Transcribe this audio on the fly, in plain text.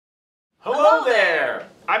Hello there!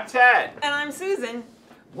 I'm Ted. And I'm Susan.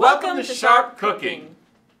 Welcome to Sharp Cooking.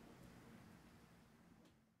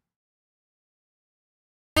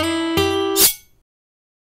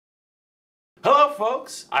 Hello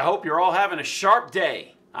folks, I hope you're all having a sharp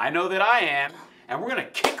day. I know that I am. And we're going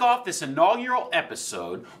to kick off this inaugural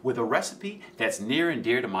episode with a recipe that's near and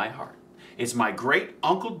dear to my heart. It's my great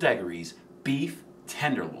Uncle Deggory's beef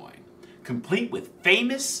tenderloin, complete with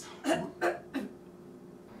famous...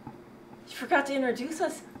 You forgot to introduce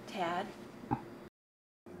us, Tad. I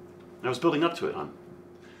was building up to it, hon.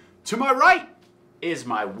 To my right is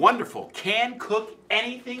my wonderful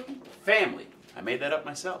can-cook-anything family. I made that up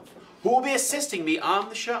myself. Who will be assisting me on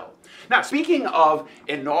the show. Now, speaking of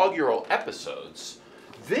inaugural episodes,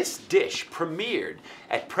 this dish premiered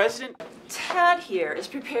at President... Tad here is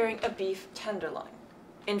preparing a beef tenderloin,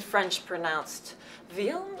 in French pronounced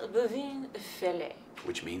viande bovine filée,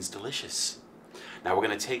 which means delicious. Now we're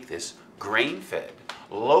going to take this grain-fed,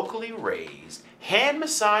 locally raised,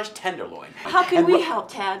 hand-massaged tenderloin. How can we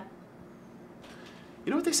help, Tad?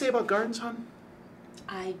 You know what they say about gardens, hon?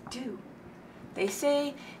 I do. They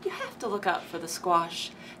say you have to look out for the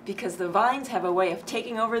squash because the vines have a way of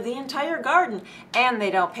taking over the entire garden and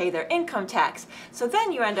they don't pay their income tax. So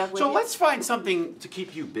then you end up with... So let's find something to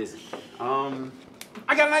keep you busy. I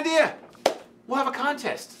got an idea. We'll have a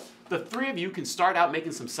contest. The three of you can start out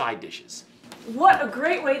making some side dishes. What a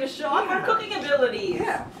great way to show off our cooking abilities.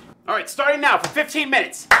 Yeah. All right, starting now for 15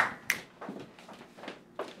 minutes.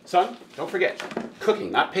 Son, don't forget,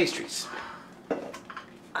 cooking, not pastries.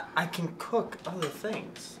 I can cook other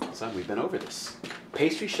things. Son, we've been over this.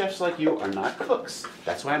 Pastry chefs like you are not cooks.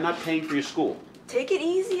 That's why I'm not paying for your school. Take it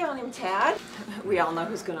easy on him, Tad. We all know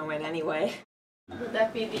who's gonna win anyway. Would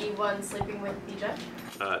that be the one sleeping with the judge?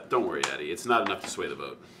 Don't worry, Addie. It's not enough to sway the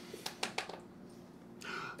vote.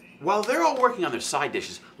 While they're all working on their side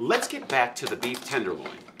dishes, let's get back to the beef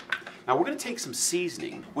tenderloin. Now we're going to take some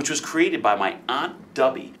seasoning, which was created by my Aunt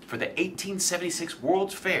Dubby for the 1876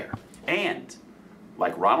 World's Fair. And,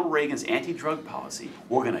 like Ronald Reagan's anti-drug policy,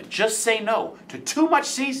 we're going to just say no to too much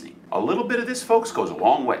seasoning. A little bit of this, folks, goes a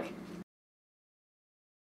long way.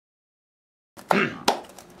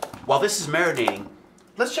 While this is marinating,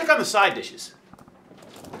 let's check on the side dishes.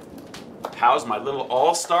 How's my little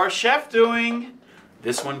all-star chef doing?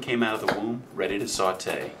 This one came out of the womb, ready to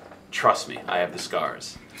saute. Trust me, I have the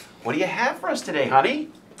scars. What do you have for us today, honey?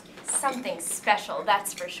 Something special,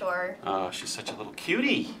 that's for sure. Oh, she's such a little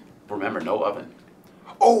cutie. Remember, no oven.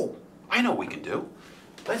 Oh, I know what we can do.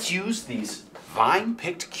 Let's use these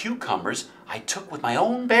vine-picked cucumbers I took with my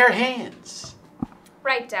own bare hands.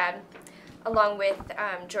 Right, Dad. Along with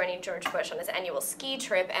joining George Bush on his annual ski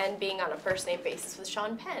trip and being on a first-name basis with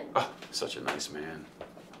Sean Penn. Oh, such a nice man.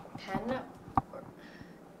 Penn?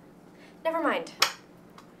 Never mind.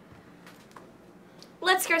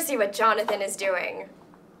 Let's go see what Jonathan is doing.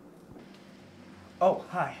 Oh,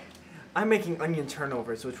 hi. I'm making onion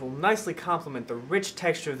turnovers, which will nicely complement the rich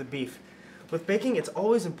texture of the beef. With baking, it's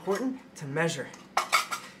always important to measure.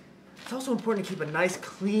 It's also important to keep a nice,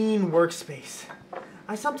 clean workspace.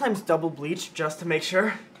 I sometimes double bleach just to make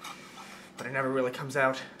sure, but it never really comes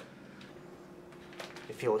out.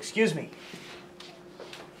 If you'll excuse me.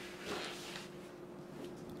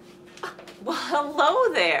 Well,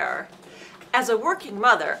 hello there. As a working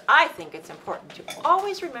mother, I think it's important to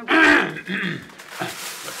always remember...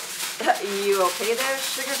 You okay there,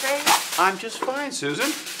 Sugar Face? I'm just fine,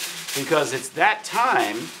 Susan, because it's that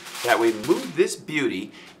time that we move this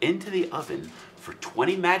beauty into the oven for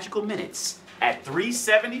 20 magical minutes at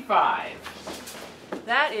 375.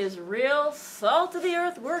 That is real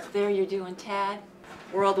salt-of-the-earth work there you're doing, Tad.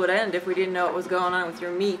 World would end if we didn't know what was going on with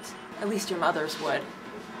your meat. At least your mother's would.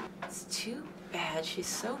 It's too bad she's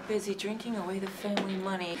so busy drinking away the family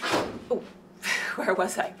money. Oh, where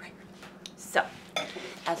was I? So,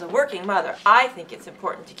 as a working mother, I think it's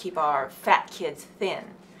important to keep our fat kids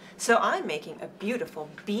thin. So I'm making a beautiful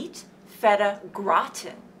beet feta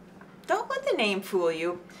gratin. Don't let the name fool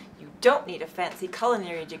you. You don't need a fancy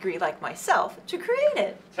culinary degree like myself to create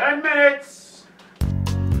it. 10 minutes!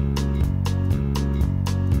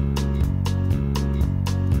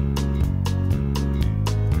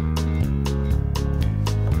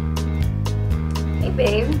 Hey,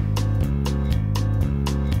 babe.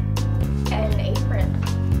 An apron.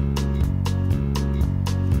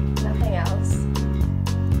 Nothing else.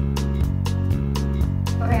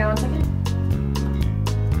 Oh, hang on 1 second.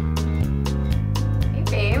 Hey,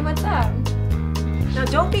 babe, what's up? Now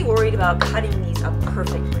don't be worried about cutting these up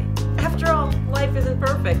perfectly. After all, life isn't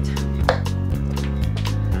perfect.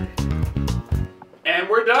 And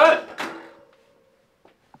we're done.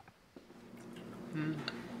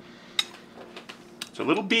 It's a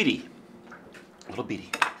little beady. A little beady.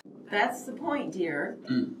 That's the point, dear.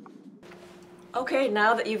 Okay,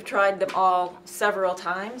 now that you've tried them all several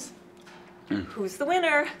times, who's the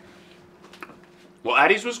winner? Well,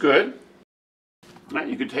 Addie's was good. Right,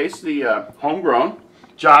 you could taste the homegrown.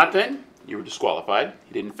 Jonathan, you were disqualified.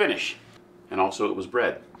 You didn't finish. And also it was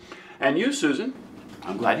bread. And you, Susan,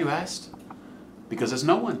 I'm glad you asked. Because there's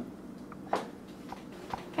no one.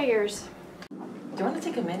 Figures. Do you want to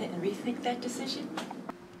take a minute and rethink that decision?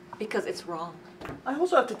 Because it's wrong. I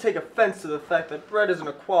also have to take offense to the fact that bread isn't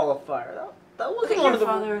a qualifier. That Look wasn't at one your of the...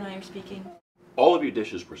 father and I are speaking. All of your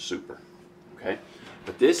dishes were super, okay?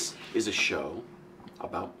 But this is a show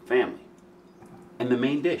about family. And the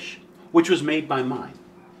main dish, which was made by mine.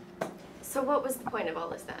 So what was the point of all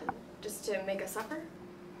this then? Just to make us suffer?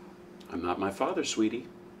 I'm not my father, sweetie.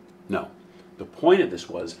 No. The point of this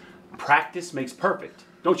was practice makes perfect.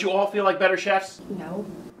 Don't you all feel like better chefs? No.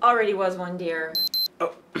 Already was one, dear.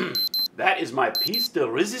 Oh, that is my piece de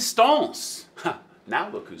resistance. Now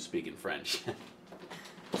look who's speaking French.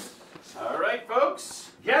 All right,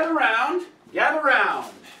 folks, gather round,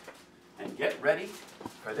 and get ready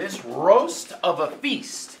for this roast of a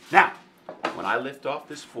feast. Now, when I lift off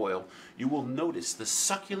this foil, you will notice the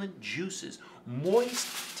succulent juices,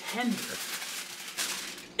 moist, tender.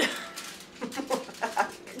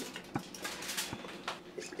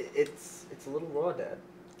 It's a little raw, Dad.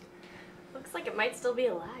 Looks like it might still be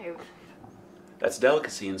alive. That's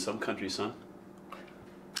delicacy in some countries, son.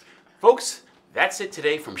 Folks, that's it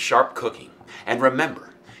today from Sharp Cooking. And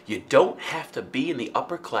remember, you don't have to be in the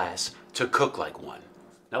upper class to cook like one.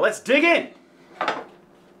 Now let's dig in.